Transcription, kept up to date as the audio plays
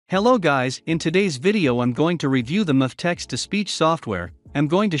Hello guys, in today's video I'm going to review the Murf text-to-speech software. I'm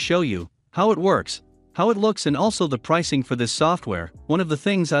going to show you how it works, how it looks and also the pricing for this software. One of the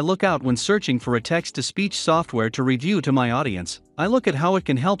things I look out when searching for a text-to-speech software to review to my audience, I look at how it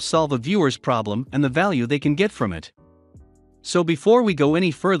can help solve a viewer's problem and the value they can get from it. So before we go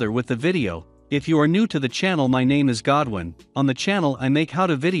any further with the video, if you are new to the channel, my name is Godwin. On the channel I make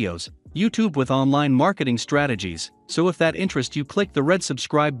how-to videos, YouTube with online marketing strategies, so if that interests you, click the red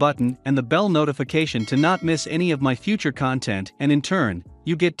subscribe button and the bell notification to not miss any of my future content, and in turn,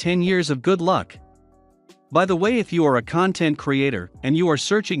 you get 10 years of good luck. By the way, if you are a content creator and you are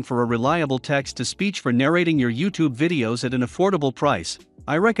searching for a reliable text-to-speech for narrating your YouTube videos at an affordable price,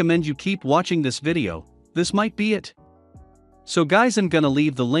 I recommend you keep watching this video. This might be it. So guys, I'm gonna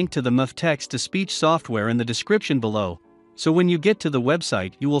leave the link to the Murf text-to-speech software in the description below. So when you get to the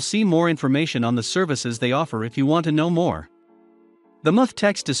website, you will see more information on the services they offer if you want to know more. The Murf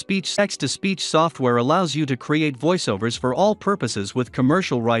text-to-speech software allows you to create voiceovers for all purposes with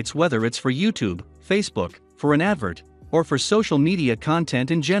commercial rights, whether it's for YouTube, Facebook, for an advert, or for social media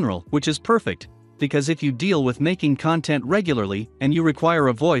content in general, which is perfect, because if you deal with making content regularly and you require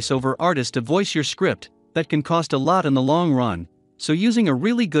a voiceover artist to voice your script, that can cost a lot in the long run, so using a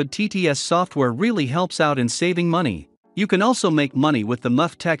really good TTS software really helps out in saving money. You can also make money with the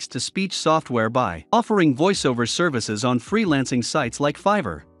Murf text-to-speech software by offering voiceover services on freelancing sites like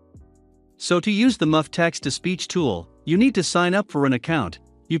Fiverr. So to use the Murf text-to-speech tool, you need to sign up for an account.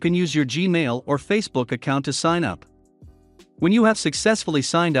 You can use your Gmail or Facebook account to sign up. When you have successfully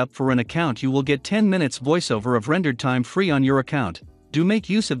signed up for an account, you will get 10 minutes voiceover of rendered time free on your account. Do make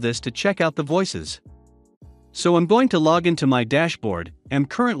use of this to check out the voices. So I'm going to log into my dashboard. I'm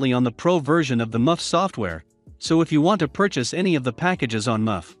currently on the Pro version of the Murf software. So if you want to purchase any of the packages on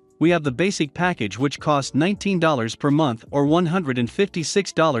Murf, we have the basic package which costs $19 per month or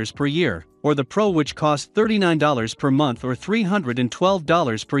 $156 per year, or the Pro which costs $39 per month or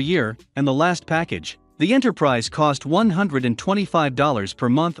 $312 per year, and the last package, the Enterprise, cost $125 per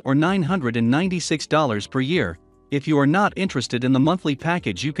month or $996 per year. If you are not interested in the monthly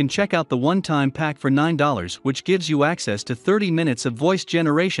package, you can check out the one-time pack for $9, which gives you access to 30 minutes of voice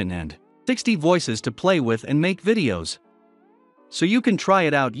generation and 60 voices to play with and make videos. So you can try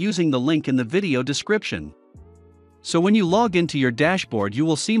it out using the link in the video description. So when you log into your dashboard, you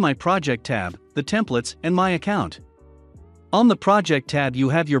will see my project tab, the templates, and my account. On the project tab you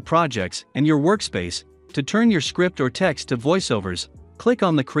have your projects and your workspace. To turn your script or text to voiceovers, click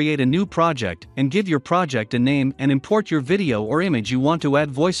on the create a new project and give your project a name and import your video or image you want to add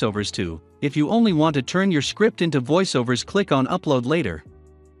voiceovers to. If you only want to turn your script into voiceovers, click on upload later.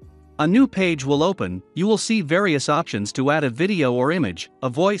 A new page will open. You will see various options to add a video or image, a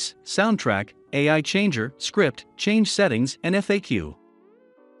voice, soundtrack, AI changer, script, change settings, and FAQ.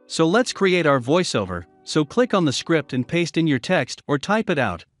 So let's create our voiceover. So click on the script and paste in your text or type it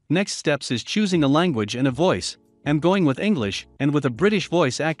out. Next steps is choosing a language and a voice. I'm going with English, and with a British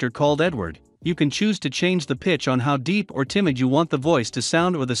voice actor called Edward. You can choose to change the pitch on how deep or timid you want the voice to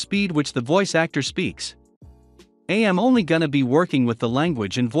sound or the speed which the voice actor speaks. I'm only gonna be working with the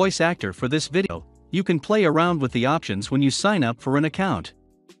language and voice actor for this video. You can play around with the options when you sign up for an account.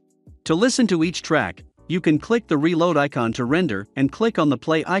 To listen to each track, you can click the reload icon to render and click on the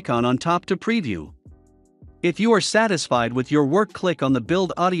play icon on top to preview. If you are satisfied with your work, click on the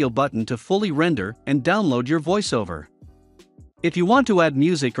build audio button to fully render and download your voiceover. If you want to add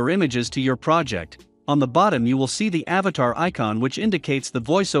music or images to your project, on the bottom you will see the avatar icon which indicates the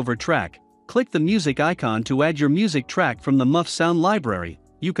voiceover track. Click the music icon to add your music track from the Murf sound library.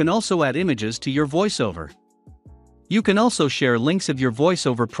 You can also add images to your voiceover. You can also share links of your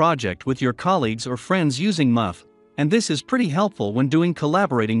voiceover project with your colleagues or friends using Murf, and this is pretty helpful when doing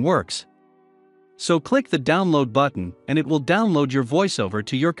collaborating works. So click the download button and it will download your voiceover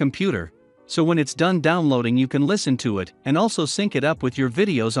to your computer. So when it's done downloading, you can listen to it and also sync it up with your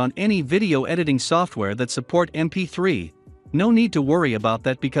videos on any video editing software that support MP3. No need to worry about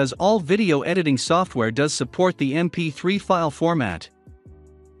that because all video editing software does support the MP3 file format.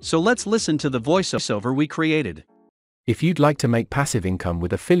 So let's listen to the voiceover we created. If you'd like to make passive income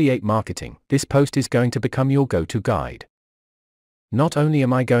with affiliate marketing, this post is going to become your go-to guide. Not only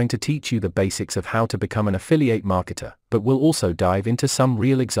am I going to teach you the basics of how to become an affiliate marketer, but we'll also dive into some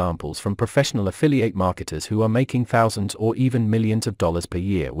real examples from professional affiliate marketers who are making thousands or even millions of dollars per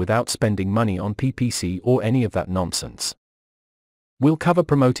year without spending money on PPC or any of that nonsense. We'll cover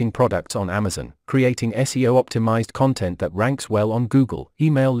promoting products on Amazon, creating SEO-optimized content that ranks well on Google,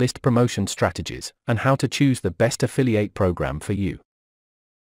 email list promotion strategies, and how to choose the best affiliate program for you.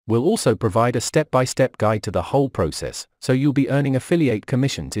 We'll also provide a step-by-step guide to the whole process, so you'll be earning affiliate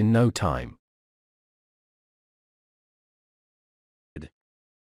commissions in no time.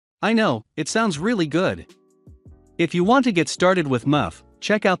 I know, it sounds really good. If you want to get started with Murf,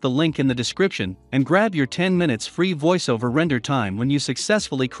 check out the link in the description and grab your 10 minutes free voiceover render time when you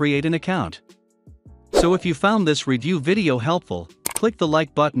successfully create an account. So if you found this review video helpful, click the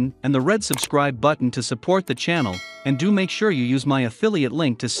like button and the red subscribe button to support the channel, and do make sure you use my affiliate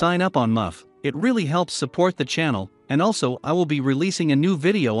link to sign up on Murf. It really helps support the channel, and also I will be releasing a new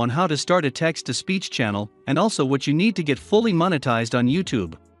video on how to start a text-to-speech channel, and also what you need to get fully monetized on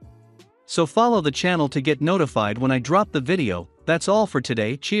YouTube. So follow the channel to get notified when I drop the video. That's all for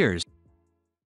today, cheers.